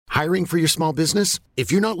Hiring for your small business?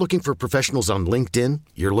 If you're not looking for professionals on LinkedIn,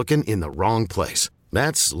 you're looking in the wrong place.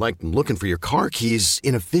 That's like looking for your car keys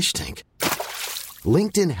in a fish tank.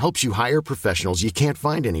 LinkedIn helps you hire professionals you can't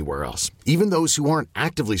find anywhere else, even those who aren't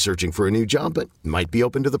actively searching for a new job but might be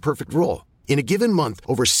open to the perfect role. In a given month,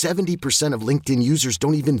 over 70% of LinkedIn users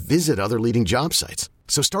don't even visit other leading job sites.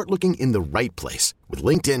 So start looking in the right place. With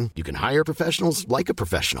LinkedIn, you can hire professionals like a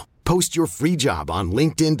professional. Post your free job on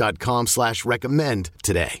linkedin.com/recommend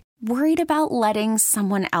today. Worried about letting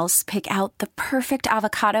someone else pick out the perfect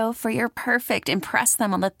avocado for your perfect impress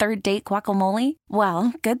them on the third date guacamole?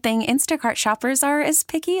 Well, good thing Instacart shoppers are as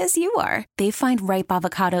picky as you are. They find ripe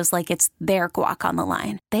avocados like it's their guac on the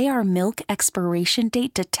line. They are milk expiration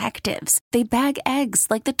date detectives. They bag eggs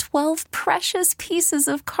like the 12 precious pieces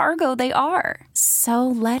of cargo they are. So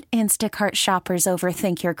let Instacart shoppers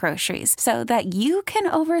overthink your groceries so that you can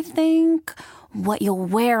overthink what you'll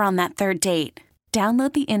wear on that third date.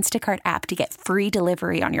 Download the Instacart app to get free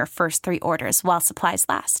delivery on your first 3 orders while supplies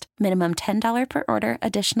last. Minimum $10 per order.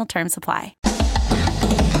 Additional terms apply.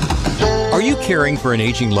 Are you caring for an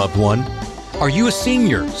aging loved one? Are you a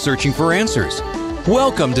senior searching for answers?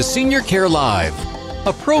 Welcome to Senior Care Live,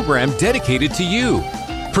 a program dedicated to you,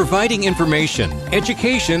 providing information,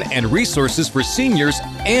 education, and resources for seniors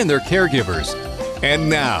and their caregivers. And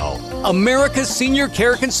now, America's Senior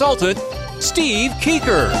Care Consultant, Steve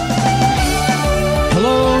Keeker.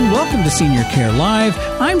 Hello and welcome to Senior Care Live.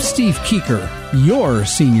 I'm Steve Keeker, your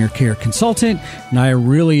senior care consultant, and I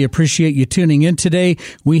really appreciate you tuning in today.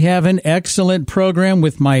 We have an excellent program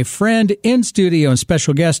with my friend in studio and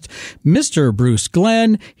special guest, Mr. Bruce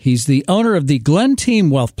Glenn. He's the owner of the Glenn Team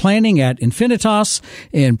Wealth Planning at Infinitas.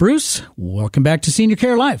 And Bruce, welcome back to Senior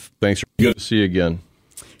Care Live. Thanks. Good to see you again.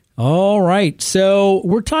 All right. So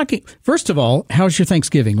we're talking, first of all, how's your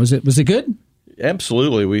Thanksgiving? Was it good?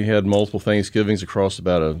 Absolutely. We had multiple Thanksgivings across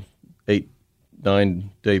about a 8-9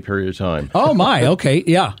 day period of time. Oh, my. Okay.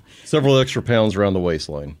 Yeah. Several extra pounds around the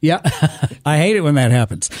waistline. Yeah. I hate it when that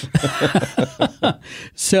happens.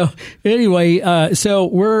 So anyway, so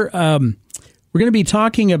we're going to be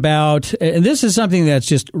talking about, and this is something that's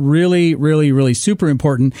just really, really, really super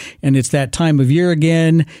important, and it's that time of year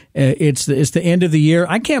again. It's the end of the year.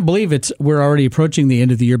 I can't believe we're already approaching the end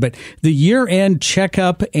of the year, but the year-end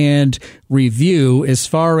checkup and review, as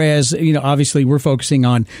far as, obviously we're focusing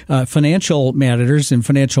on financial matters and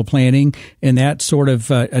financial planning and that sort of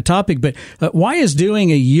a topic, but why is doing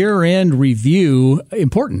a year-end review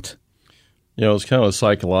important? It's kind of a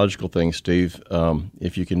psychological thing, Steve.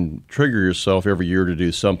 If you can trigger yourself every year to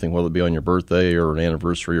do something, whether it be on your birthday or an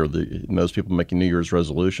anniversary or most people make a New Year's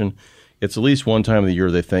resolution, it's at least one time of the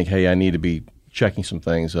year they think, hey, I need to be checking some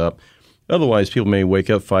things up. Otherwise, people may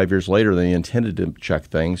wake up 5 years later, they intended to check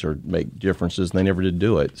things or make differences, and they never did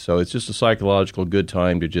do it. So it's just a psychological good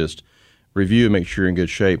time to just review and make sure you're in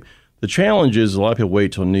good shape. The challenge is a lot of people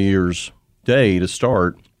wait till New Year's Day to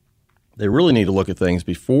start. They really need to look at things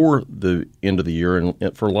before the end of the year and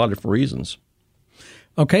for a lot of different reasons.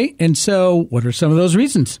 Okay. And so what are some of those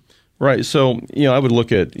reasons? Right. So, I would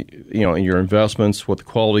look at, your investments, what the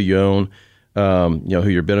quality you own, who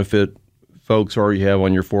your benefit folks are you have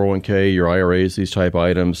on your 401k, your IRAs, these type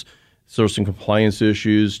items. So some compliance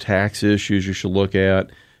issues, tax issues you should look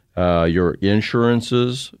at, your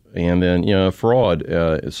insurances, and then, fraud,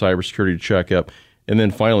 cybersecurity checkup. And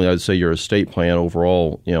then finally, I'd say your estate plan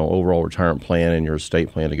overall retirement plan and your estate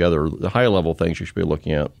plan together, the high level things you should be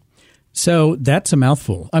looking at. So that's a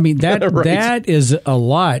mouthful. I mean, that right. That is a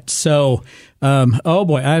lot. So, oh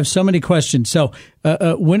boy, I have so many questions. So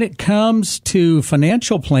when it comes to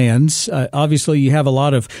financial plans, obviously you have a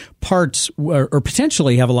lot of parts or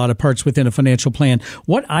potentially have a lot of parts within a financial plan.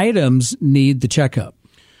 What items need the checkup?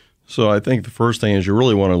 So I think the first thing is you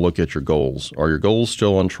really want to look at your goals. Are your goals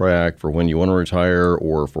still on track for when you want to retire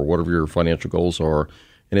or for whatever your financial goals are?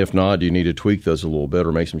 And if not, do you need to tweak those a little bit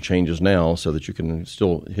or make some changes now so that you can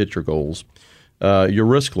still hit your goals? Your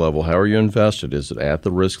risk level, how are you invested? Is it at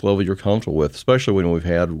the risk level you're comfortable with? Especially when we've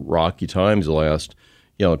had rocky times the last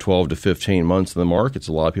 12 to 15 months in the markets.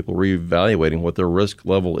 A lot of people reevaluating what their risk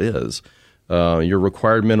level is. Your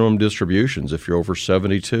required minimum distributions, if you're over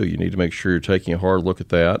 72, you need to make sure you're taking a hard look at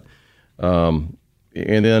that. And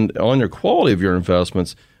then on your quality of your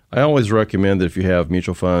investments, I always recommend that if you have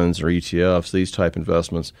mutual funds or ETFs, these type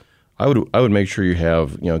investments, I would make sure you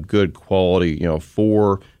have good quality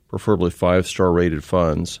 4, preferably 5-star rated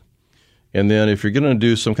funds. And then if you're going to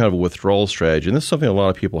do some kind of a withdrawal strategy, and this is something a lot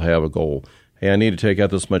of people have a goal, hey, I need to take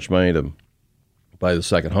out this much money to buy the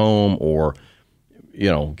second home or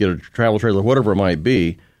get a travel trailer, whatever it might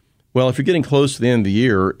be. Well, if you're getting close to the end of the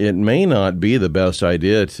year, it may not be the best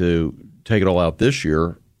idea to take it all out this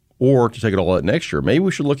year or to take it all out next year. Maybe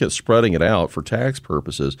we should look at spreading it out for tax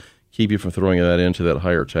purposes, keep you from throwing that into that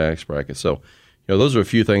higher tax bracket. So, those are a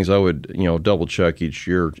few things I would, double check each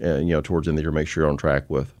year, towards the end of the year, make sure you're on track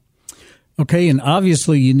with. Okay, and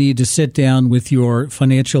obviously you need to sit down with your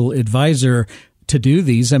financial advisor to do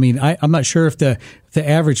these. I mean, I'm not sure if the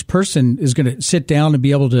average person is going to sit down and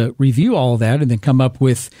be able to review all of that and then come up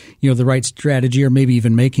with, the right strategy or maybe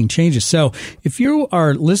even making changes. So if you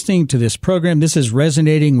are listening to this program, this is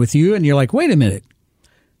resonating with you and you're like, wait a minute,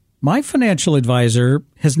 my financial advisor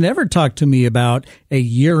has never talked to me about a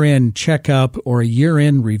year-end checkup or a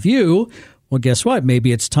year-end review. Well, guess what?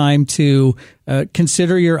 Maybe it's time to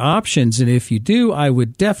consider your options. And if you do, I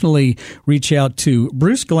would definitely reach out to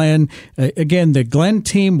Bruce Glenn. Again, the Glenn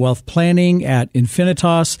Team Wealth Planning at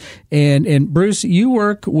Infinitas. And Bruce, you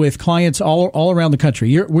work with clients all around the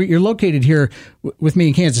country. You're located here with me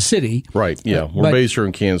in Kansas City. Right, yeah. We're based here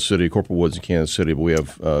in Kansas City, Corporate Woods in Kansas City, but we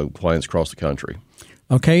have clients across the country.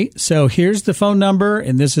 Okay, so here's the phone number,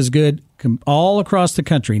 and this is good all across the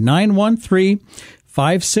country,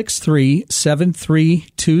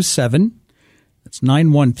 913-563-7327. That's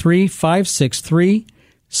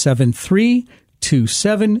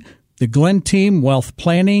 913-563-7327. The Glenn Team Wealth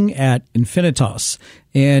Planning at Infinitas.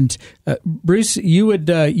 And Bruce, you would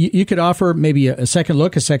you could offer maybe a second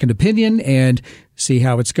look, a second opinion, and see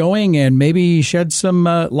how it's going, and maybe shed some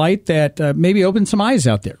light that maybe open some eyes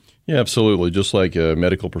out there. Yeah, absolutely. Just like a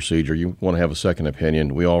medical procedure, you want to have a second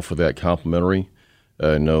opinion. We offer that complimentary,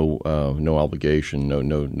 no obligation,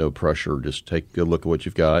 no pressure. Just take a good look at what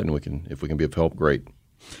you've got, and if we can be of help, great.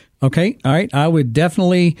 Okay, all right. I would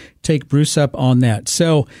definitely take Bruce up on that.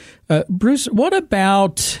 So, Bruce, what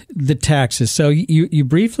about the taxes? So you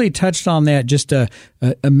briefly touched on that just a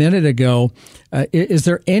minute ago. Is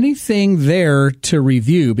there anything there to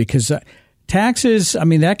review? Because taxes, I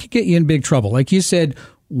mean, that could get you in big trouble. Like you said,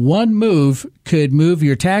 one move could move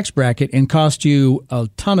your tax bracket and cost you a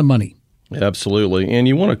ton of money. Absolutely, and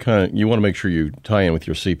you want to make sure you tie in with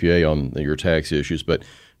your CPA on your tax issues. But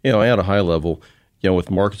at a high level, with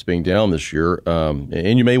markets being down this year,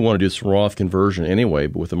 and you may want to do some Roth conversion anyway.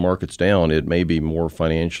 But with the markets down, it may be more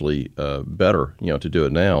financially better, to do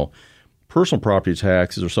it now. Personal property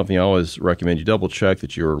taxes are something I always recommend you double check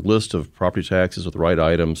that your list of property taxes are the right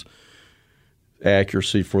items,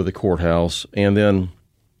 accuracy for the courthouse, and then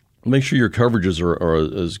make sure your coverages are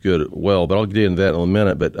as good well, but I'll get into that in a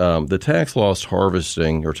minute. But the tax loss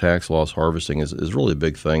harvesting is really a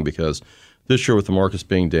big thing because this year with the markets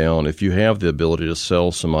being down, if you have the ability to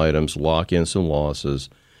sell some items, lock in some losses,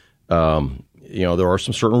 there are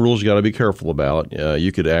some certain rules you got to be careful about.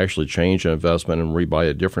 You could actually change an investment and rebuy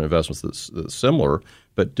a different investment that's similar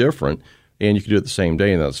but different, and you could do it the same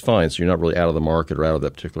day, and that's fine. So you're not really out of the market or out of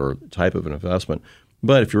that particular type of an investment.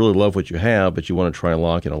 But if you really love what you have, but you want to try and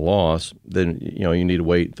lock in a loss, then you need to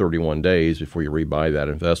wait 31 days before you rebuy that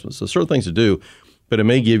investment. So certain things to do, but it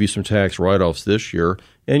may give you some tax write-offs this year,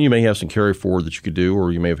 and you may have some carry forward that you could do,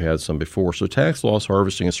 or you may have had some before. So tax loss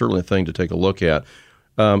harvesting is certainly a thing to take a look at.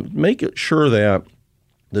 Make sure that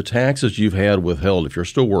the taxes you've had withheld, if you're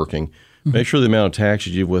still working, make sure the amount of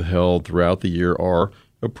taxes you've withheld throughout the year are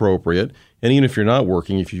appropriate. And even if you're not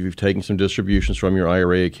working, if you've taken some distributions from your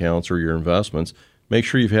IRA accounts or your investments, make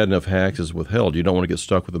sure you've had enough taxes withheld. You don't want to get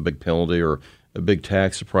stuck with a big penalty or a big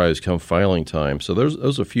tax surprise come filing time. So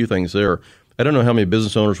those are a few things there. I don't know how many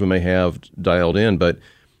business owners we may have dialed in, but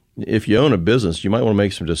if you own a business, you might want to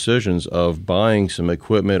make some decisions of buying some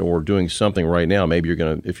equipment or doing something right now. Maybe if you're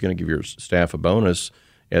going to give your staff a bonus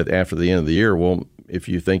after the end of the year, well, if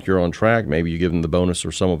you think you're on track, maybe you give them the bonus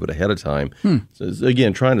or some of it ahead of time. So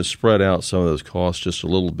again, trying to spread out some of those costs just a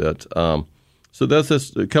little bit. So that's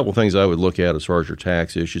just a couple of things I would look at as far as your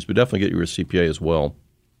tax issues, but definitely get your CPA as well.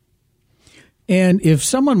 And if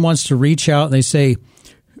someone wants to reach out and they say,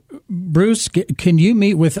 Bruce, can you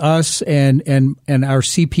meet with us and our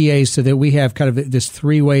CPA so that we have kind of this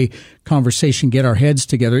three-way conversation, get our heads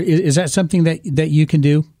together? Is that something that you can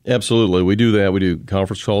do? Absolutely. We do that. We do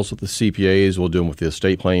conference calls with the CPAs. We'll do them with the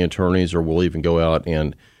estate planning attorneys, or we'll even go out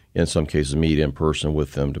and in some cases meet in person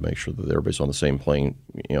with them to make sure that everybody's on the same playing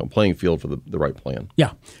field for the right plan.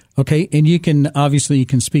 Yeah. Okay. And you can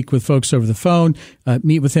speak with folks over the phone,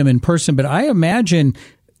 meet with them in person, but I imagine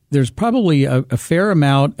there's probably a fair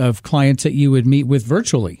amount of clients that you would meet with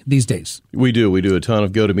virtually these days. We do. We do a ton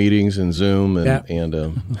of GoToMeetings and Zoom,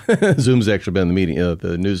 and Zoom's actually been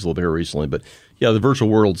the news a little bit here recently. But yeah, the virtual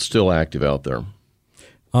world's still active out there.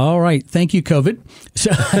 All right. Thank you, COVID.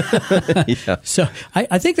 So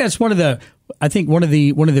I think that's one of the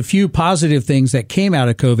few positive things that came out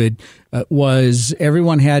of COVID was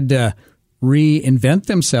everyone had to reinvent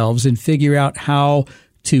themselves and figure out how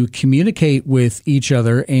to communicate with each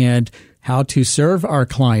other and how to serve our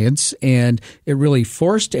clients. And it really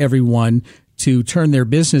forced everyone to turn their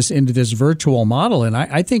business into this virtual model. And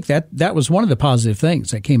I think that was one of the positive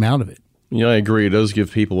things that came out of it. Yeah, I agree. It does give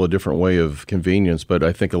people a different way of convenience, but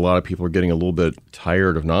I think a lot of people are getting a little bit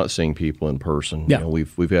tired of not seeing people in person. Yeah. You know,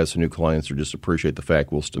 we've had some new clients who just appreciate the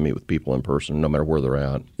fact we'll still meet with people in person no matter where they're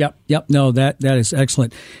at. Yep. No, that is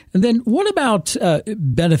excellent. And then what about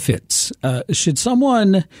benefits? Should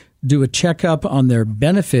someone do a checkup on their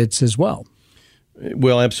benefits as well?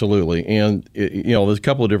 Well, absolutely. And, there's a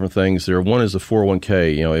couple of different things there. One is the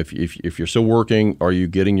 401k. You know, if you're still working, are you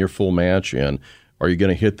getting your full match in? Are you going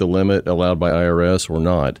to hit the limit allowed by IRS or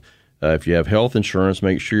not? If you have health insurance,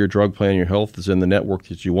 make sure your drug plan and your health is in the network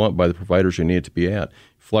that you want by the providers you need it to be at.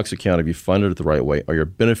 Flex account, have you funded it the right way? Are your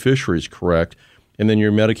beneficiaries correct? And then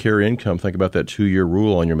your Medicare income, think about that 2-year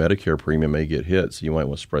rule on your Medicare premium may get hit, so you might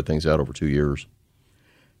want to spread things out over 2 years.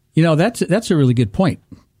 You know, that's a really good point.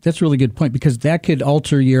 That's a really good point because that could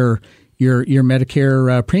alter your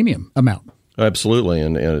Medicare premium amount. Absolutely,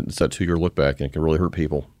 and it's that 2-year look back, and it can really hurt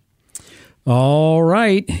people. All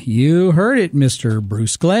right. You heard it, Mr.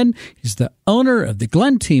 Bruce Glenn. He's the owner of the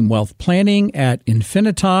Glenn Team Wealth Planning at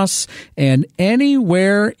Infinitas. And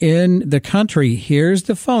anywhere in the country, here's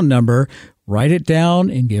the phone number. Write it down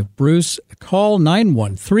and give Bruce a call,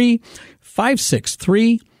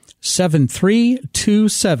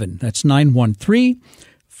 913-563-7327. That's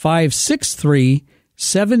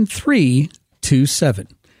 913-563-7327. And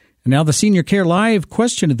now the Senior Care Live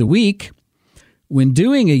question of the week. When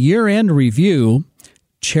doing a year-end review,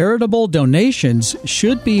 charitable donations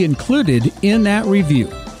should be included in that review.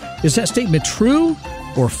 Is that statement true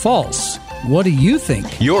or false? What do you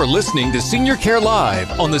think? You're listening to Senior Care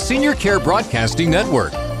Live on the Senior Care Broadcasting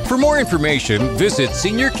Network. For more information, visit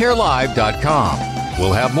seniorcarelive.com.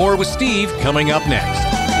 We'll have more with Steve coming up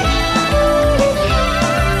next.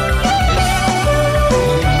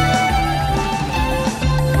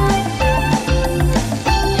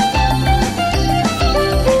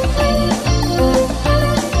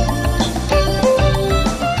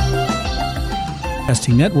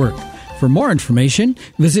 Network. For more information,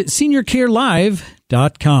 visit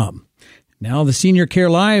seniorcarelive.com. Now the Senior Care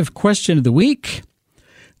Live question of the week.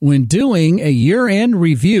 When doing a year-end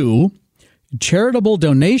review, charitable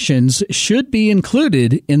donations should be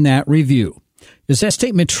included in that review. Is that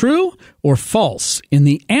statement true or false? And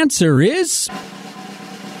the answer is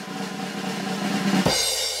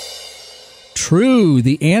true.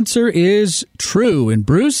 The answer is true. And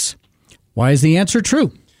Bruce, why is the answer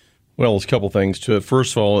true? Well, there's a couple things to it.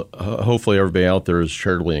 First of all, hopefully everybody out there is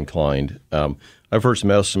charitably inclined. I've heard some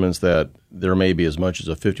estimates that there may be as much as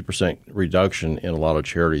a 50% reduction in a lot of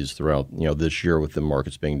charities throughout this year with the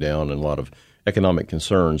markets being down and a lot of economic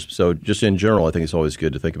concerns. So just in general, I think it's always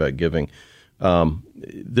good to think about giving.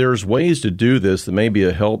 There's ways to do this that may be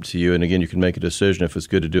a help to you. And again, you can make a decision if it's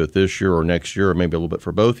good to do it this year or next year or maybe a little bit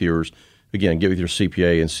for both years. Again, get with your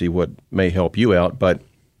CPA and see what may help you out. But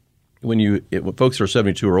when folks are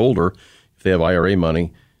 72 or older, if they have IRA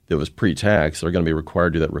money that was pre-tax, they're going to be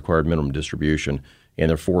required to do that required minimum distribution, and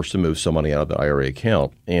they're forced to move some money out of the IRA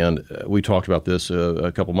account. And we talked about this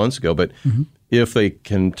a couple months ago, but if they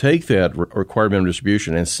can take that required minimum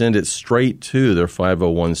distribution and send it straight to their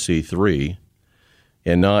 501c3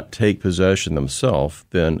 and not take possession themselves,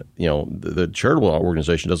 then the charitable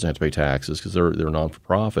organization doesn't have to pay taxes because they're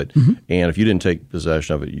non-for-profit. And if you didn't take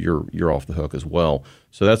possession of it, you're off the hook as well.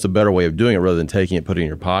 So that's a better way of doing it rather than taking it, putting it in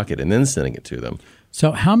your pocket, and then sending it to them.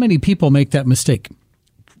 So how many people make that mistake?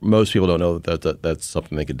 Most people don't know that that's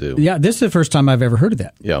something they could do. Yeah, this is the first time I've ever heard of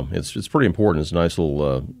that. Yeah, it's pretty important. It's a nice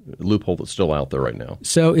little loophole that's still out there right now.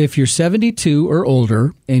 So if you're 72 or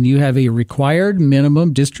older and you have a required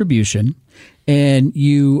minimum distribution and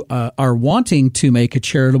you are wanting to make a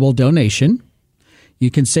charitable donation, you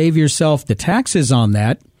can save yourself the taxes on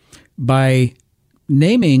that by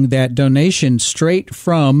naming that donation straight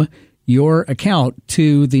from your account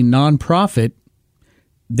to the nonprofit.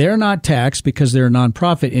 They're not taxed because they're a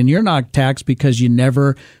nonprofit, and you're not taxed because you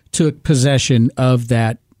never took possession of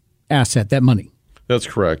that asset, that money. That's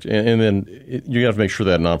correct. And then you have to make sure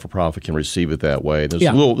that non-for-profit can receive it that way.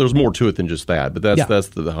 There's more to it than just that, but that's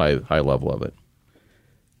the high level of it.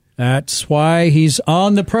 That's why he's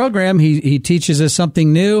on the program. He teaches us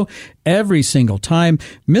something new every single time.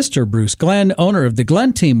 Mr. Bruce Glenn, owner of the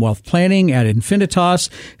Glenn Team Wealth Planning at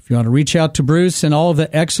Infinitas. If you want to reach out to Bruce and all of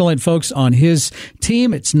the excellent folks on his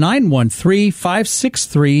team, it's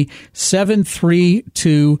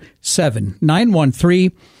 913-563-7327.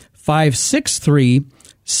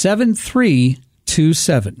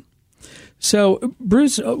 913-563-7327. So,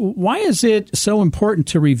 Bruce, why is it so important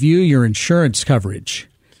to review your insurance coverage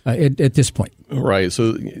at this point? Right.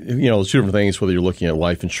 So, there's two different things, whether you're looking at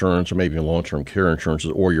life insurance or maybe long-term care insurances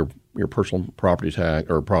or your personal property tax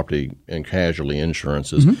or property and casualty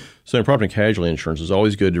insurances. Mm-hmm. So in property and casualty insurance, it's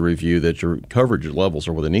always good to review that your coverage levels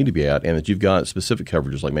are where they need to be at, and that you've got specific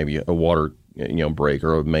coverages like maybe a water break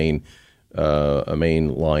or a main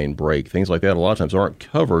line break. Things like that a lot of times aren't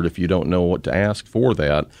covered if you don't know what to ask for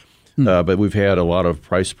that. But we've had a lot of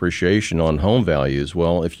price appreciation on home values.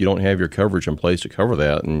 Well, if you don't have your coverage in place to cover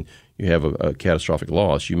that and you have a catastrophic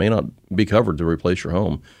loss, you may not be covered to replace your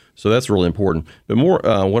home. So that's really important. But more,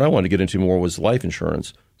 what I wanted to get into more was life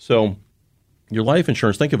insurance. So your life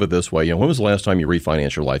insurance, think of it this way. When was the last time you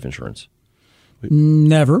refinanced your life insurance?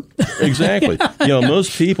 Never. Exactly.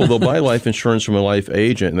 Most people, they'll buy life insurance from a life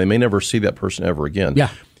agent, and they may never see that person ever again. Yeah.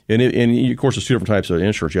 And of course, there's two different types of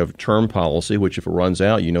insurance. You have a term policy, which if it runs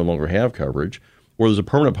out, you no longer have coverage. Or there's a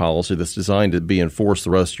permanent policy that's designed to be enforced the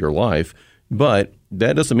rest of your life. But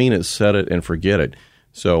that doesn't mean it's set it and forget it.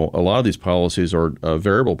 So a lot of these policies are a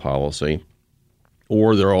variable policy,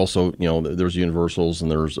 or they're also, there's universals,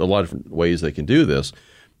 and there's a lot of different ways they can do this.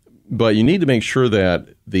 But you need to make sure that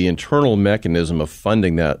the internal mechanism of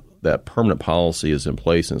funding that permanent policy is in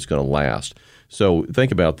place and it's going to last. So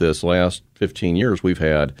think about this. Last 15 years, we've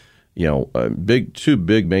had, two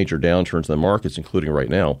big major downturns in the markets, including right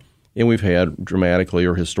now. And we've had dramatically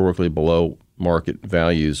or historically below market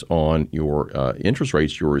values on your interest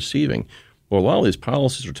rates you're receiving. Well, a lot of these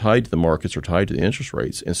policies are tied to the markets, are tied to the interest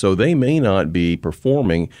rates. And so they may not be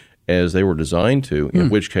performing as they were designed to, in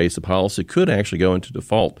which case the policy could actually go into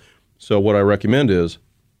default. So what I recommend is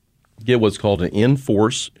get what's called an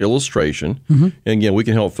in-force illustration. Mm-hmm. And again, we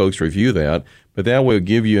can help folks review that. But that will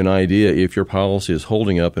give you an idea if your policy is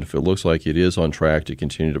holding up and if it looks like it is on track to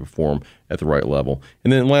continue to perform at the right level.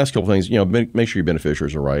 And then the last couple of things, make sure your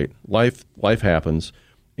beneficiaries are right. Life happens.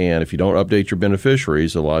 And if you don't update your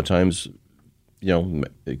beneficiaries, a lot of times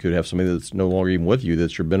it could have somebody that's no longer even with you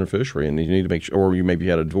that's your beneficiary, and you need to make sure, or you maybe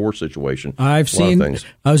had a divorce situation. I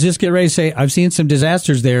was just getting ready to say, I've seen some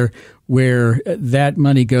disasters there where that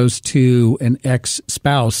money goes to an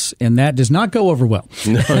ex-spouse, and that does not go over well.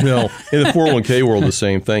 No. In the 401k world, the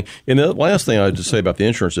same thing. And the last thing I'd just say about the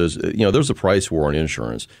insurance is, there's a price war on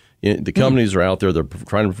insurance. The companies are out there, they're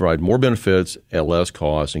trying to provide more benefits at less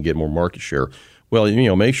cost and get more market share. Well,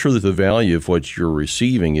 make sure that the value of what you're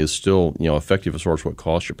receiving is still, effective as far as what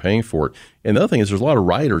cost you're paying for it. And the other thing is there's a lot of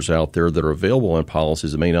riders out there that are available on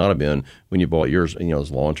policies that may not have been when you bought yours.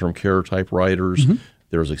 There's long-term care type riders. Mm-hmm.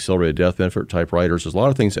 There's accelerated death benefit type riders. There's a lot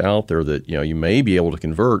of things out there that, you may be able to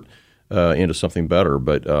convert into something better.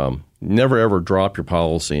 But never, ever drop your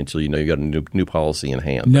policy until you know you got a new policy in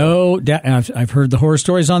hand. No, I've heard the horror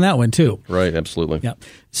stories on that one, too. Right, absolutely. Yeah.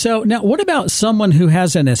 So now what about someone who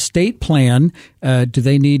has an estate plan? Do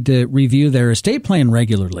they need to review their estate plan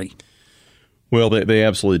regularly? Well, they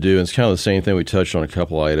absolutely do. And it's kind of the same thing. We touched on a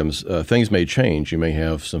couple items. Things may change. You may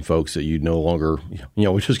have some folks that you no longer,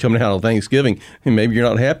 we're just coming out of Thanksgiving, and maybe you're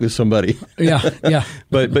not happy with somebody. Yeah.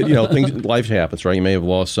 but life happens, right? You may have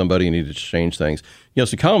lost somebody and need to change things.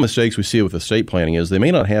 Some common mistakes we see with estate planning is they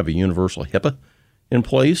may not have a universal HIPAA in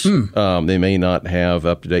place. They may not have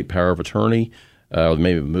up-to-date power of attorney. They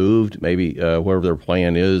may have moved. Maybe whatever their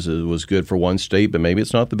plan is was good for one state, but maybe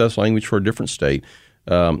it's not the best language for a different state.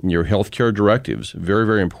 Your healthcare directives, very,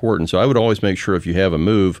 very important. So I would always make sure if you have a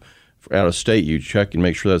move out of state, you check and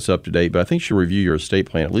make sure that's up to date. But I think you should review your estate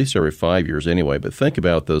plan at least every 5 years anyway. But think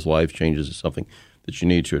about those life changes as something that you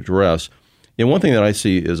need to address. And one thing that I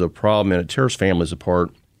see is a problem, and it tears families apart.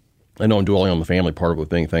 I know I'm dwelling on the family part of it with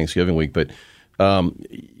being Thanksgiving week, but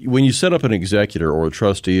when you set up an executor or a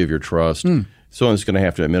trustee of your trust, someone's going to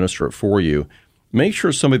have to administer it for you. Make sure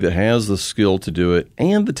it's somebody that has the skill to do it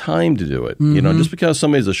and the time to do it. Mm-hmm. Just because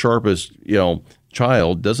somebody's the sharpest,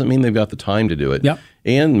 child doesn't mean they've got the time to do it. Yep.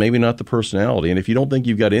 And maybe not the personality. And if you don't think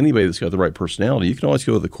you've got anybody that's got the right personality, you can always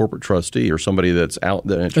go with a corporate trustee or somebody that's out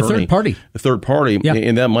there, an attorney. A third party. Yeah.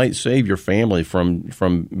 And that might save your family from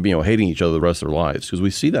hating each other the rest of their lives, because we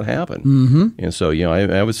see that happen. Mm-hmm. And so,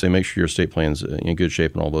 I would say make sure your estate plan's in good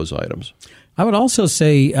shape in all those items. I would also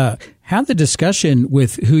say have the discussion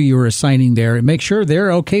with who you're assigning there and make sure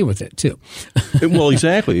they're okay with it, too. Well,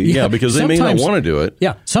 exactly. Yeah, because they may not want to do it.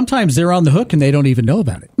 Yeah. Sometimes they're on the hook and they don't even know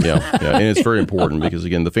about it. Yeah. And it's very important because,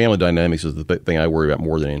 again, the family dynamics is the thing I worry about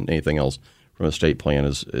more than anything else from an estate plan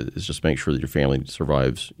is just make sure that your family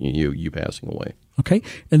survives you passing away. Okay.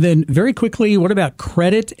 And then very quickly, what about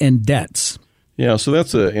credit and debts? Yeah, so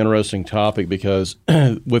that's an interesting topic because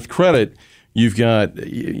with credit, you've got,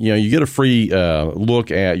 you get a free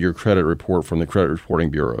look at your credit report from the credit reporting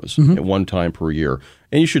bureaus at one time per year.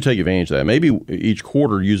 And you should take advantage of that. Maybe each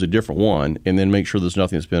quarter use a different one and then make sure there's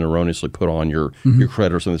nothing that's been erroneously put on your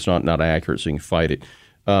credit or something that's not accurate so you can fight it.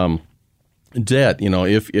 Debt,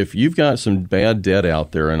 if you've got some bad debt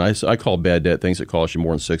out there, and I call bad debt things that cost you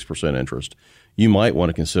more than 6% interest, you might want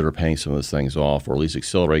to consider paying some of those things off or at least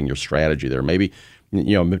accelerating your strategy there. Maybe take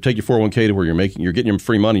your 401k to where you're getting your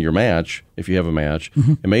free money, your match, if you have a match,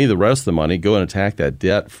 and maybe the rest of the money, go and attack that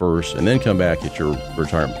debt first and then come back at your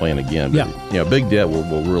retirement plan again. But, big debt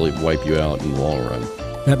will really wipe you out in the long run.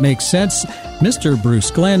 That makes sense. Mr.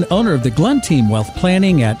 Bruce Glenn, owner of the Glenn Team Wealth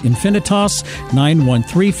Planning at Infinitas,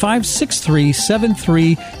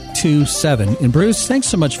 913-563-7327. And Bruce, thanks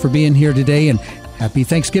so much for being here today, and happy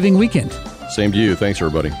Thanksgiving weekend. Same to you. Thanks,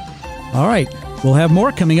 everybody. All right. We'll have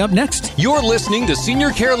more coming up next. You're listening to Senior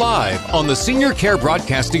Care Live on the Senior Care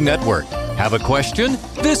Broadcasting Network. Have a question?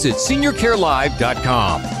 Visit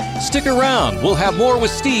seniorcarelive.com. Stick around. We'll have more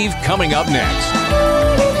with Steve coming up next.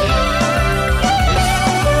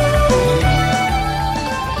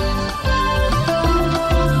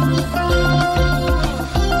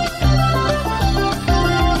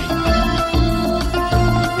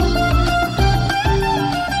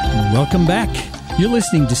 Welcome back. You're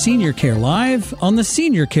listening to Senior Care Live on the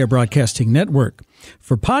Senior Care Broadcasting Network.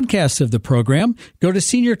 For podcasts of the program, go to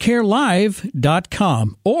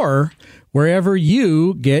seniorcarelive.com or wherever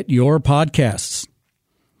you get your podcasts.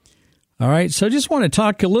 All right, so I just want to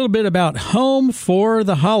talk a little bit about home for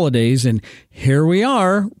the holidays, and here we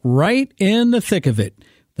are right in the thick of it,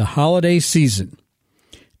 the holiday season.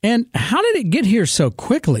 And how did it get here so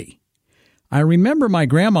quickly? I remember my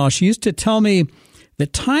grandma, she used to tell me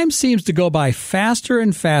that time seems to go by faster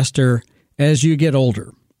and faster as you get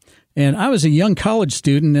older. And I was a young college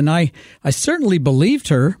student, and I certainly believed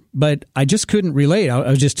her, but I just couldn't relate. I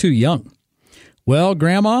was just too young. Well,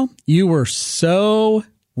 Grandma, you were so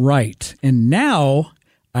right. And now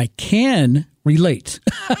I can relate.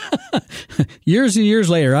 Years and years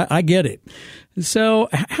later, I get it. So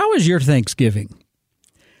how was your Thanksgiving?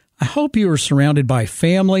 I hope you were surrounded by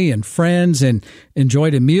family and friends and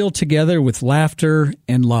enjoyed a meal together with laughter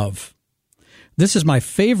and love. This is my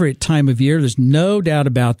favorite time of year. There's no doubt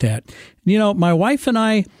about that. My wife and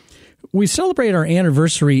I, we celebrate our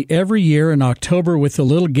anniversary every year in October with a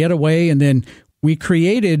little getaway, and then we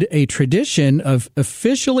created a tradition of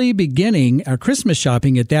officially beginning our Christmas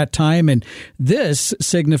shopping at that time, and this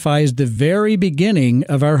signifies the very beginning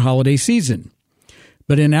of our holiday season.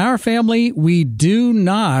 But in our family, we do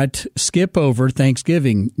not skip over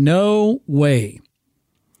Thanksgiving. No way.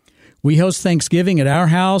 We host Thanksgiving at our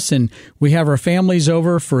house, and we have our families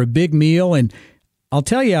over for a big meal. And I'll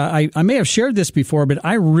tell you, I may have shared this before, but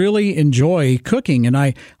I really enjoy cooking, and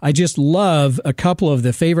I just love a couple of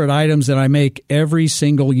the favorite items that I make every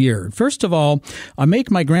single year. First of all, I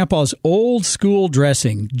make my grandpa's old school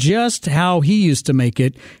dressing, just how he used to make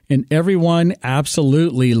it, and everyone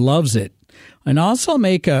absolutely loves it. And I also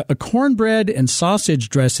make a cornbread and sausage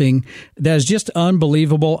dressing that is just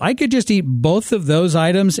unbelievable. I could just eat both of those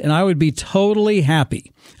items and I would be totally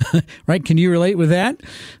happy. Right? Can you relate with that?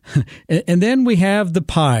 And then we have the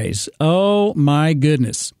pies. Oh, my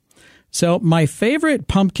goodness. So my favorite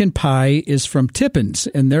pumpkin pie is from Tippins,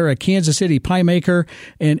 and they're a Kansas City pie maker.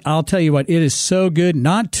 And I'll tell you what, it is so good.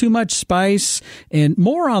 Not too much spice and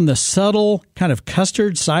more on the subtle kind of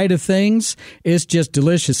custard side of things. It's just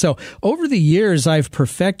delicious. So over the years, I've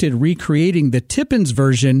perfected recreating the Tippins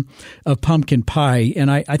version of pumpkin pie.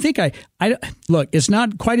 And I think I look, it's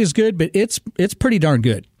not quite as good, but it's pretty darn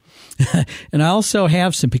good. And I also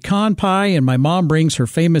have some pecan pie, and my mom brings her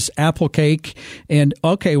famous apple cake. And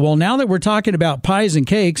okay, well, now that we're talking about pies and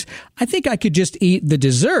cakes, I think I could just eat the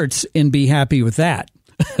desserts and be happy with that,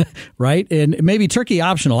 right? And maybe turkey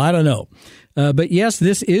optional, I don't know. But yes,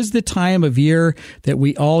 this is the time of year that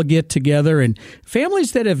we all get together, and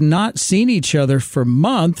families that have not seen each other for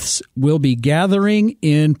months will be gathering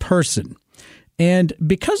in person. And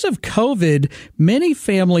because of COVID, many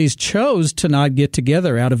families chose to not get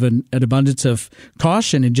together out of an abundance of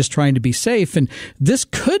caution and just trying to be safe. And this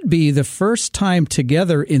could be the first time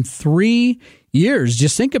together in 3 years.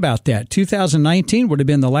 Just think about that. 2019 would have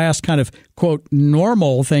been the last kind of, quote,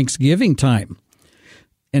 normal Thanksgiving time.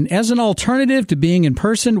 And as an alternative to being in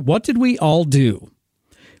person, what did we all do?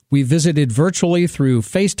 We visited virtually through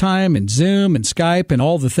FaceTime and Zoom and Skype and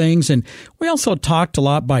all the things. And we also talked a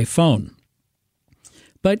lot by phone.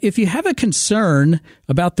 But if you have a concern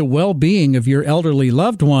about the well-being of your elderly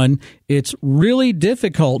loved one, it's really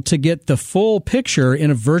difficult to get the full picture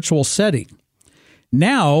in a virtual setting.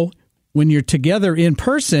 Now, when you're together in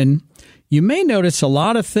person, you may notice a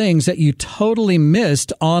lot of things that you totally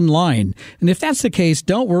missed online. And if that's the case,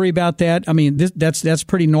 don't worry about that. I mean, that's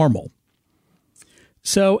pretty normal.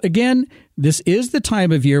 So again, this is the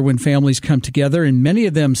time of year when families come together, and many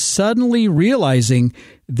of them suddenly realizing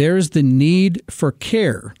there's the need for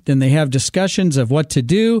care. Then they have discussions of what to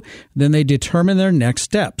do. Then they determine their next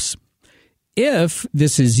steps. If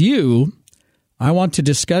this is you, I want to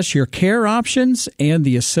discuss your care options and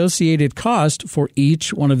the associated cost for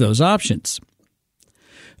each one of those options.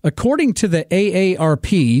 According to the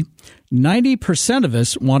AARP, 90% of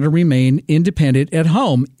us want to remain independent at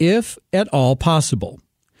home, if at all possible.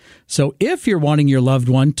 So if you're wanting your loved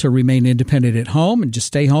one to remain independent at home and just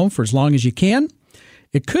stay home for as long as you can,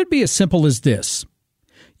 it could be as simple as this.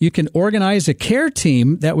 You can organize a care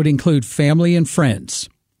team that would include family and friends.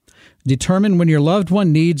 Determine when your loved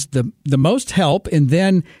one needs the most help, and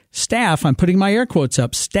then staff, I'm putting my air quotes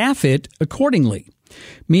up, staff it accordingly.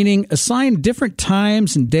 Meaning assign different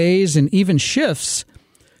times and days and even shifts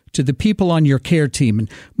to the people on your care team. And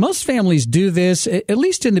most families do this, at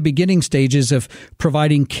least in the beginning stages of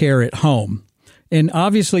providing care at home. And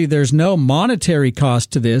obviously there's no monetary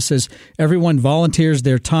cost to this, as everyone volunteers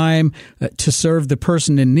their time to serve the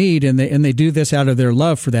person in need, and they do this out of their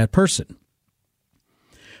love for that person.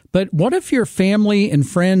 But what if your family and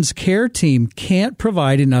friends care team can't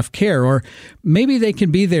provide enough care, or maybe they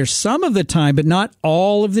can be there some of the time, but not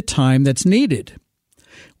all of the time that's needed?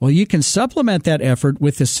 Well, you can supplement that effort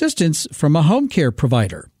with assistance from a home care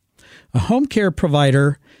provider. A home care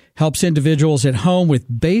provider helps individuals at home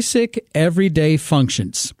with basic everyday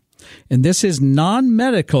functions. And this is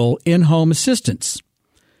non-medical in-home assistance.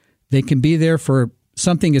 They can be there for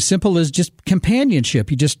something as simple as just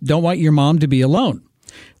companionship. You just don't want your mom to be alone.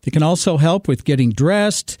 They can also help with getting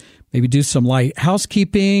dressed, maybe do some light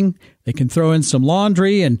housekeeping. They can throw in some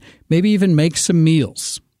laundry and maybe even make some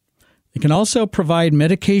meals. They can also provide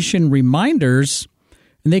medication reminders,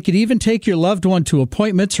 and they could even take your loved one to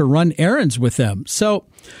appointments or run errands with them. So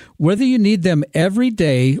whether you need them every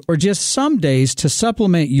day or just some days to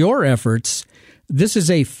supplement your efforts, this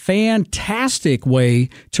is a fantastic way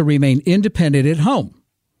to remain independent at home.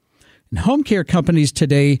 And home care companies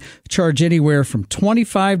today charge anywhere from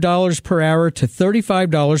 $25 per hour to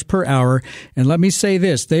 $35 per hour. And let me say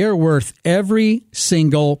this, they are worth every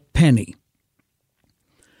single penny.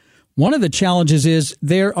 One of the challenges is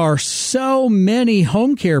there are so many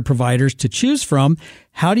home care providers to choose from.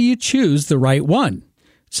 How do you choose the right one?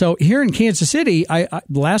 So here in Kansas City,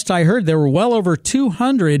 last I heard, there were well over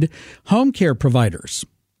 200 home care providers.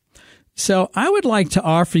 So I would like to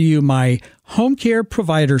offer you my home care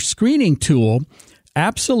provider screening tool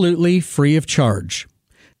absolutely free of charge.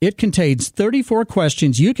 It contains 34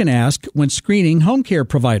 questions you can ask when screening home care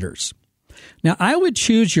providers. Now, I would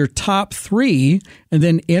choose your top 3 and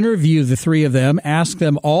then interview the 3 of them, ask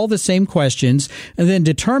them all the same questions, and then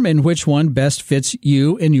determine which one best fits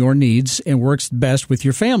you and your needs and works best with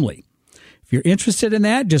your family. If you're interested in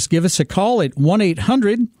that, just give us a call at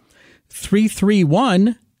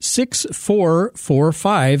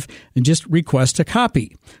 1-800-331-6445 and just request a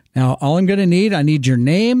copy. Now, all I'm going to need, I need your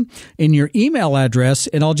name and your email address,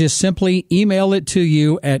 and I'll just simply email it to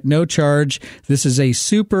you at no charge. This is a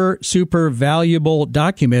super, super valuable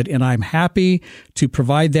document, and I'm happy to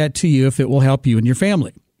provide that to you if it will help you and your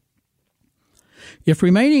family. If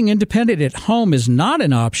remaining independent at home is not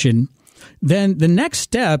an option, then the next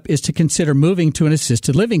step is to consider moving to an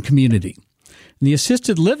assisted living community. The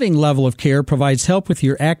assisted living level of care provides help with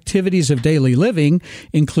your activities of daily living,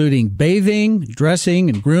 including bathing, dressing,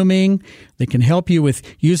 and grooming. They can help you with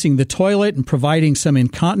using the toilet and providing some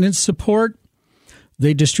incontinence support.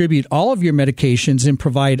 They distribute all of your medications and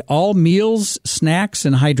provide all meals, snacks,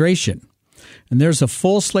 and hydration. And there's a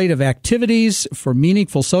full slate of activities for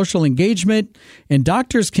meaningful social engagement, and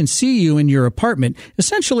doctors can see you in your apartment.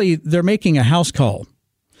 Essentially, they're making a house call.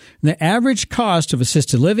 The average cost of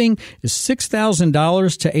assisted living is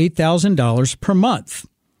 $6,000 to $8,000 per month.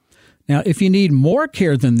 Now, if you need more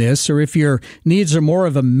care than this, or if your needs are more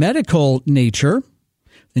of a medical nature,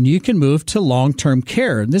 then you can move to long-term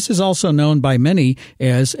care. And this is also known by many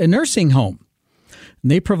as a nursing home.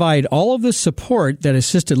 And they provide all of the support that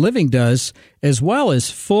assisted living does, as well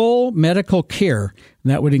as full medical care.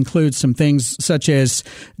 And that would include some things such as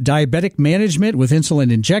diabetic management with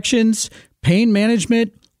insulin injections, pain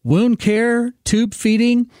management, wound care, tube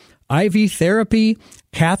feeding, IV therapy,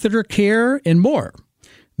 catheter care, and more.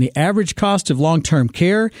 The average cost of long-term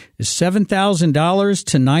care is $7,000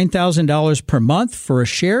 to $9,000 per month for a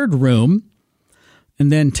shared room,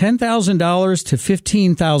 and then $10,000 to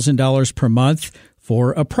 $15,000 per month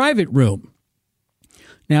for a private room.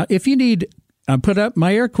 Now, if you need I put up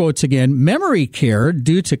my air quotes again, memory care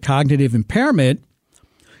due to cognitive impairment,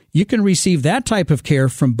 you can receive that type of care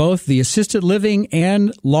from both the assisted living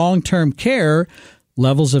and long-term care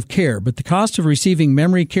levels of care. But the cost of receiving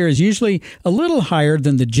memory care is usually a little higher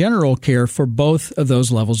than the general care for both of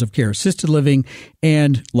those levels of care, assisted living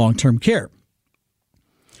and long-term care.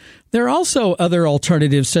 There are also other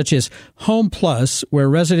alternatives such as Home Plus, where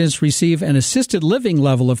residents receive an assisted living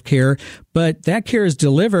level of care, but that care is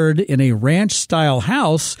delivered in a ranch-style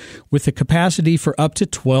house with the capacity for up to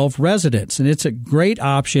 12 residents. And it's a great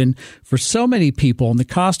option for so many people. And the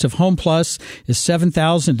cost of Home Plus is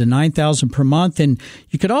 $7,000 to $9,000 per month. And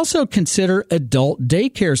you could also consider adult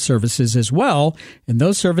daycare services as well. And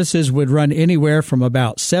those services would run anywhere from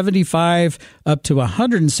about $75 up to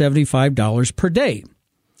 $175 per day.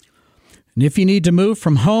 And if you need to move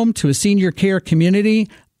from home to a senior care community,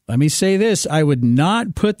 let me say this, I would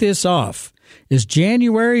not put this off, as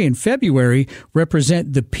January and February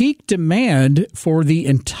represent the peak demand for the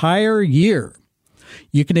entire year.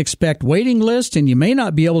 You can expect waiting lists, and you may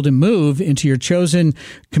not be able to move into your chosen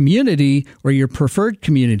community or your preferred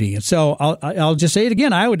community. And so I'll just say it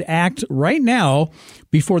again. I would act right now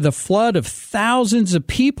before the flood of thousands of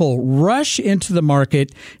people rush into the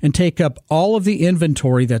market and take up all of the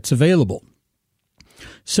inventory that's available.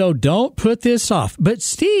 So don't put this off. But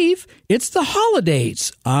Steve, it's the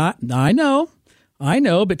holidays. I know,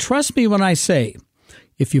 but trust me when I say,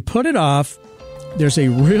 if you put it off, there's a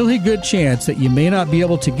really good chance that you may not be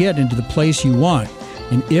able to get into the place you want.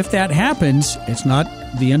 And if that happens, it's not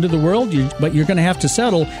the end of the world, but you're going to have to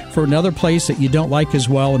settle for another place that you don't like as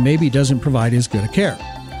well and maybe doesn't provide as good a care.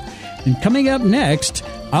 And coming up next,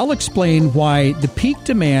 I'll explain why the peak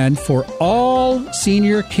demand for all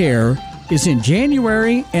senior care is in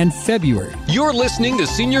January and February. You're listening to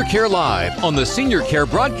Senior Care Live on the Senior Care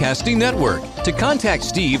Broadcasting Network. To contact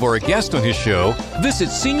Steve or a guest on his show, visit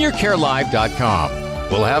seniorcarelive.com.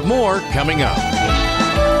 We'll have more coming up.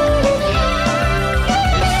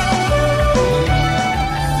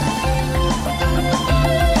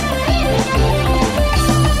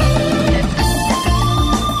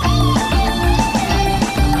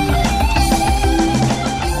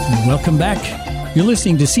 Welcome back. You're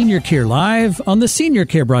listening to Senior Care Live on the Senior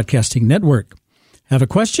Care Broadcasting Network. Have a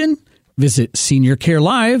question? Visit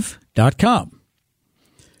seniorcarelive.com.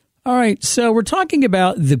 All right, so we're talking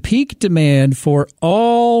about the peak demand for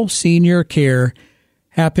all senior care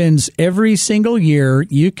happens every single year.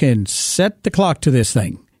 You can set the clock to this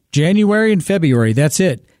thing. January and February, that's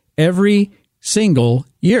it. Every single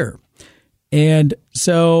year. And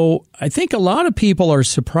so I think a lot of people are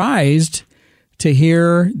surprised to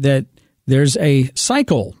hear that there's a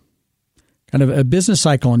cycle, kind of a business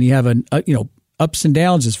cycle, and you have ups and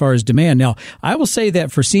downs as far as demand. Now, I will say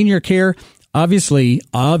that for senior care, obviously,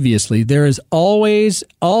 there is always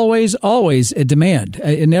a demand.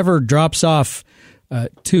 It never drops off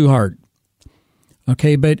too hard.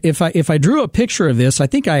 Okay, but if I drew a picture of this, I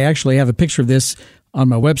think I actually have a picture of this on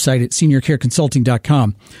my website at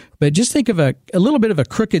seniorcareconsulting.com. But just think of a little bit of a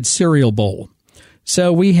crooked cereal bowl.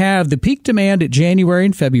 So we have the peak demand at January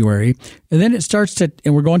and February, and then it starts to,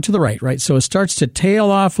 and we're going to the right? So it starts to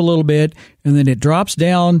tail off a little bit, and then it drops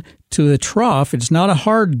down to the trough. It's not a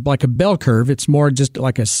hard, like a bell curve. It's more just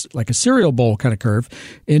like a cereal bowl kind of curve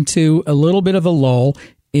into a little bit of a lull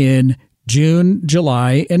in June,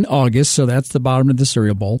 July, and August. So that's the bottom of the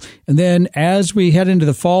cereal bowl. And then as we head into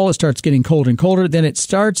the fall, it starts getting colder and colder. Then it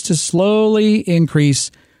starts to slowly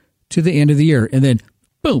increase to the end of the year. And then,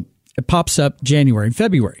 boom. It pops up January and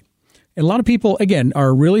February. And a lot of people, again,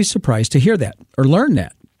 are really surprised to hear that or learn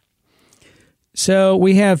that. So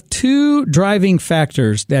we have two driving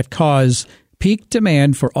factors that cause peak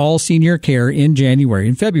demand for all senior care in January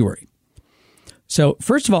and February. So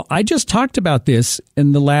first of all, I just talked about this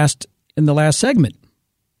in the last segment.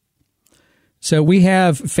 So we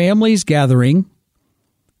have families gathering,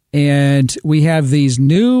 and we have these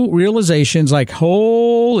new realizations like,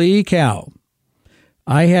 holy cow.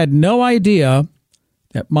 I had no idea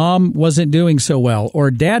that mom wasn't doing so well, or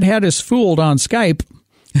dad had us fooled on Skype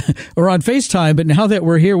or on FaceTime, but now that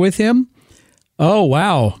we're here with him, oh,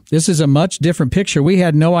 wow, this is a much different picture. We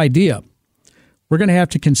had no idea. We're going to have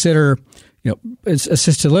to consider,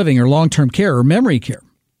 assisted living or long-term care or memory care.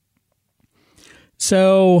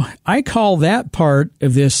 So I call that part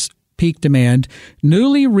of this peak demand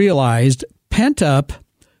newly realized, pent-up,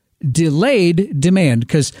 delayed demand,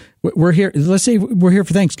 because we're here. Let's say we're here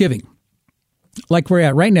for Thanksgiving, like we're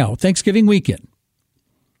at right now, Thanksgiving weekend.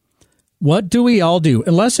 What do we all do?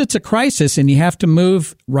 Unless it's a crisis and you have to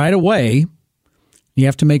move right away, you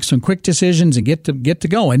have to make some quick decisions and get to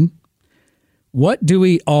going. what do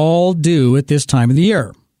we all do at this time of the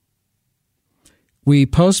year? We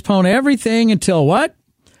postpone everything until what?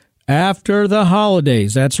 After the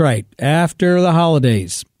holidays. That's right. After the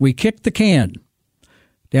holidays. We kick the can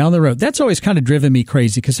down the road. That's always kind of driven me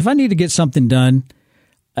crazy because if I need to get something done,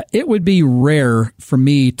 it would be rare for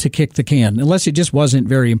me to kick the can unless it just wasn't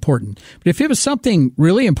very important. But if it was something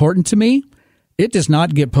really important to me, it does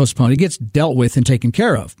not get postponed. It gets dealt with and taken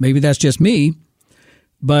care of. Maybe that's just me,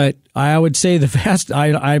 but I would say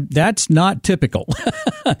that's not typical.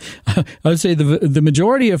 I would say the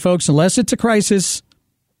majority of folks, unless it's a crisis,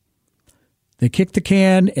 they kick the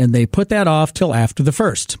can and they put that off till after the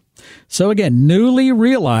 1st. So again, newly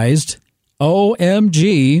realized,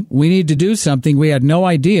 OMG, we need to do something. We had no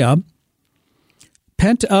idea.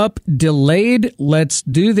 Pent up, delayed, let's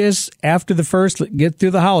do this after the 1st, get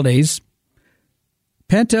through the holidays.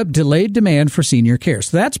 Pent up, delayed demand for senior care.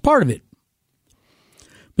 So that's part of it.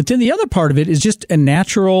 But then the other part of it is just a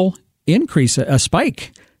natural increase, a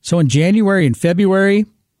spike. So in January and February,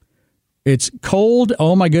 it's cold.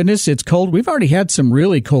 Oh my goodness, it's cold. We've already had some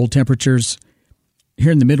really cold temperatures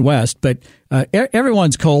here in the Midwest, but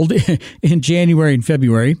everyone's cold in January and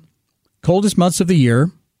February, coldest months of the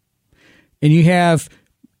year. And you have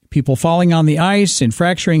people falling on the ice and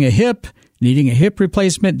fracturing a hip, needing a hip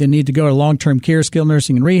replacement. They need to go to long-term care, skilled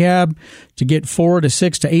nursing, and rehab to get 4 to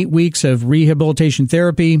 6 to 8 weeks of rehabilitation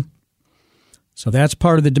therapy. So that's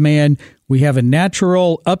part of the demand. We have a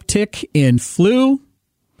natural uptick in flu,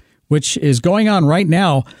 which is going on right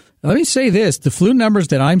now. Let me say this. The flu numbers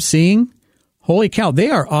that I'm seeing, holy cow, they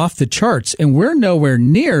are off the charts, and we're nowhere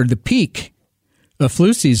near the peak of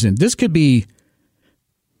flu season. This could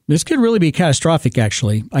really be catastrophic,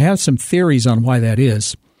 actually. I have some theories on why that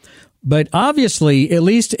is. But obviously, at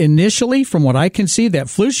least initially, from what I can see, that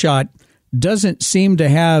flu shot doesn't seem to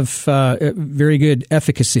have very good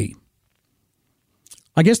efficacy.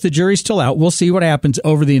 I guess the jury's still out. We'll see what happens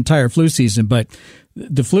over the entire flu season, but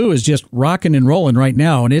the flu is just rocking and rolling right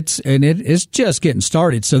now, and it is just getting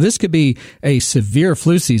started. So this could be a severe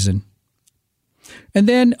flu season. And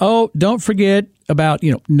then, don't forget about,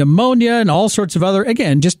 pneumonia and all sorts of other,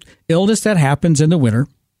 again, just illness that happens in the winter.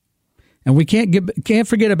 And we can't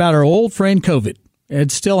forget about our old friend COVID.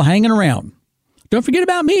 It's still hanging around. Don't forget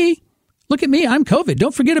about me. Look at me. I'm COVID.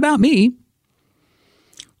 Don't forget about me.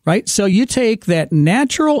 Right? So you take that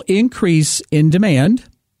natural increase in demand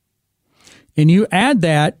and you add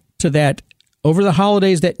that to that over the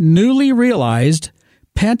holidays, that newly realized,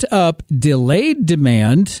 pent up, delayed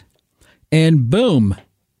demand, and boom,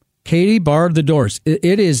 Katie barred the doors.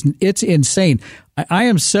 It's insane. I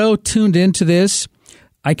am so tuned into this.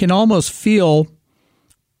 I can almost feel,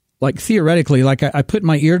 like theoretically, like I put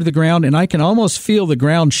my ear to the ground and I can almost feel the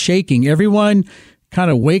ground shaking. Everyone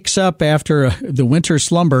kind of wakes up after the winter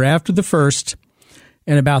slumber after the 1st.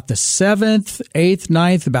 And about the 7th, 8th,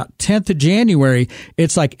 9th, about 10th of January,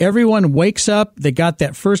 it's like everyone wakes up. They got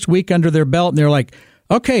that first week under their belt and they're like,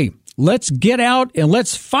 okay, let's get out and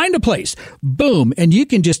let's find a place. Boom. And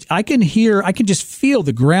I can just feel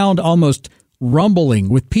the ground almost rumbling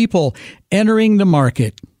with people entering the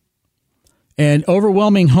market and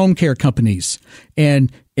overwhelming home care companies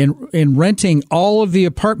and renting all of the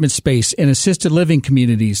apartment space in assisted living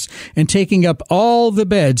communities and taking up all the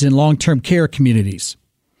beds in long-term care communities.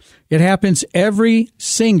 It happens every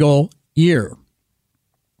single year.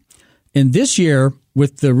 And this year,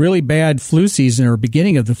 with the really bad flu season or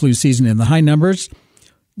beginning of the flu season and the high numbers,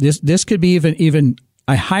 this could be even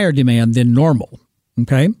a higher demand than normal.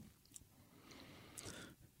 Okay?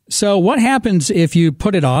 So what happens if you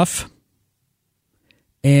put it off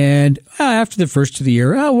and after the 1st of the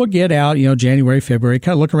year, we'll get out, January, February,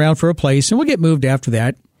 kind of look around for a place and we'll get moved after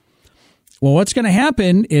that. Well, what's going to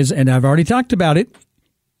happen is, and I've already talked about it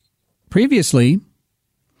previously,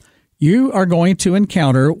 you are going to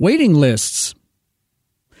encounter waiting lists.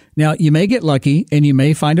 Now, you may get lucky and you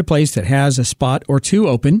may find a place that has a spot or two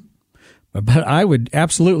open, but I would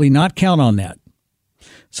absolutely not count on that.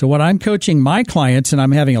 So what I'm coaching my clients, and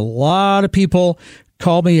I'm having a lot of people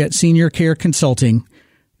call me at Senior Care Consulting.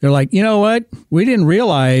 They're like, you know what? We didn't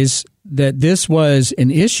realize that this was an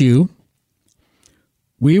issue.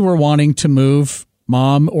 We were wanting to move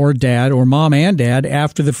mom or dad or mom and dad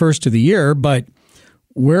after the 1st of the year, but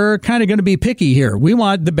we're kind of going to be picky here. We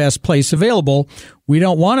want the best place available. We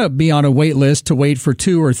don't want to be on a wait list to wait for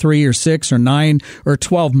 2 or 3 or 6 or 9 or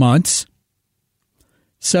 12 months.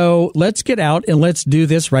 So let's get out and let's do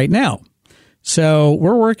this right now. So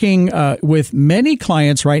we're working with many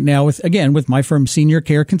clients right now with my firm, Senior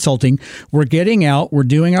Care Consulting. We're getting out. We're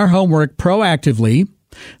doing our homework proactively.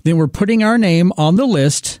 Then we're putting our name on the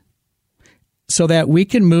list. so that we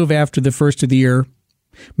can move after the first of the year.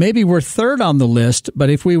 Maybe we're third on the list, but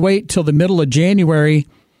if we wait till the middle of January,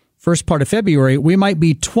 first part of February, we might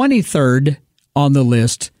be 23rd on the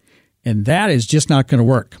list, and that is just not going to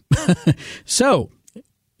work. So,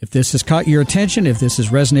 if this has caught your attention, if this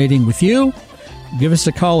is resonating with you, give us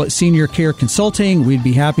a call at Senior Care Consulting. We'd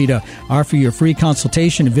be happy to offer you a free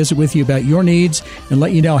consultation and visit with you about your needs and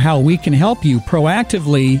let you know how we can help you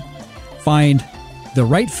proactively find the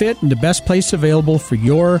right fit and the best place available for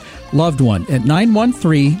your loved one at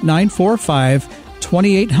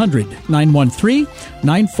 913-945-2800,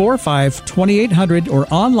 913-945-2800, or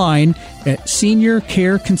online at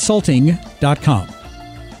seniorcareconsulting.com.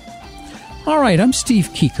 All right, I'm Steve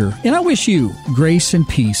Keeker, and I wish you grace and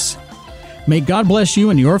peace. May God bless you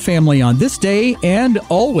and your family on this day and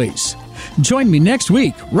always. Join me next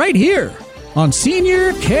week right here on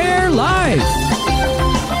Senior Care Live.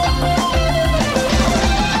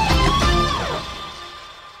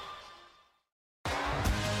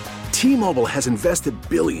 T-Mobile has invested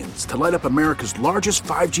billions to light up America's largest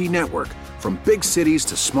 5G network, from big cities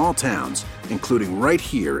to small towns, including right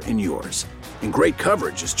here in yours. And great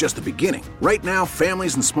coverage is just the beginning. Right now,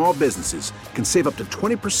 families and small businesses can save up to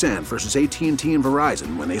 20% versus AT&T and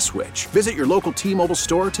Verizon when they switch. Visit your local T-Mobile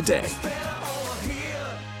store today.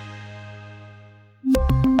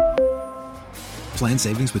 Plan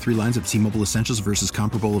savings with 3 lines of T-Mobile Essentials versus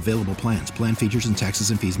comparable available plans. Plan features and taxes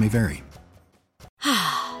and fees may vary.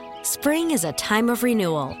 Spring is a time of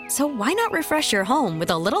renewal, so why not refresh your home with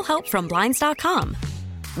a little help from Blinds.com?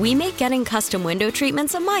 We make getting custom window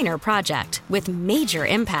treatments a minor project with major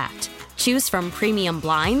impact. Choose from premium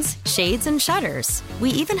blinds, shades, and shutters. We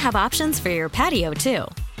even have options for your patio, too.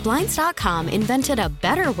 Blinds.com invented a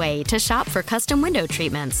better way to shop for custom window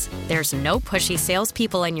treatments. There's no pushy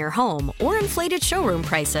salespeople in your home or inflated showroom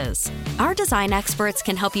prices. Our design experts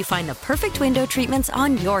can help you find the perfect window treatments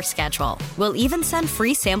on your schedule. We'll even send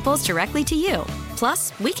free samples directly to you.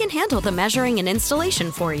 Plus, we can handle the measuring and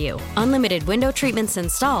installation for you. Unlimited window treatments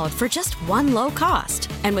installed for just one low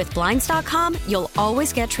cost. And with Blinds.com, you'll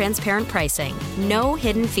always get transparent pricing. No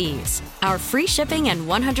hidden fees. Our free shipping and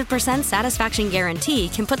 100% satisfaction guarantee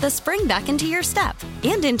can put the spring back into your step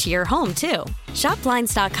and into your home, too. Shop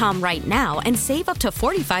Blinds.com right now and save up to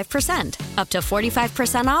 45%. Up to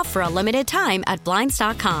 45% off for a limited time at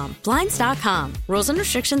Blinds.com. Blinds.com. Rules and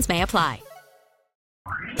restrictions may apply.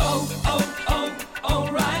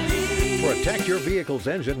 O'Reilly. Protect your vehicle's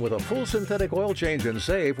engine with a full synthetic oil change and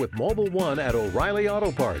save with Mobil 1 at O'Reilly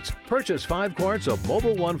Auto Parts. Purchase 5 quarts of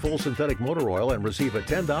Mobil 1 full synthetic motor oil and receive a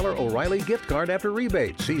 $10 O'Reilly gift card after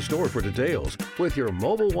rebate. See store for details. With your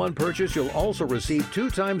Mobil 1 purchase, you'll also receive 2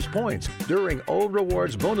 times points during O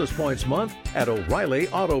Rewards Bonus Points Month at O'Reilly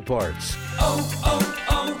Auto Parts.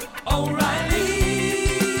 O'Reilly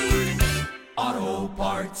Auto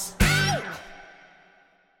Parts.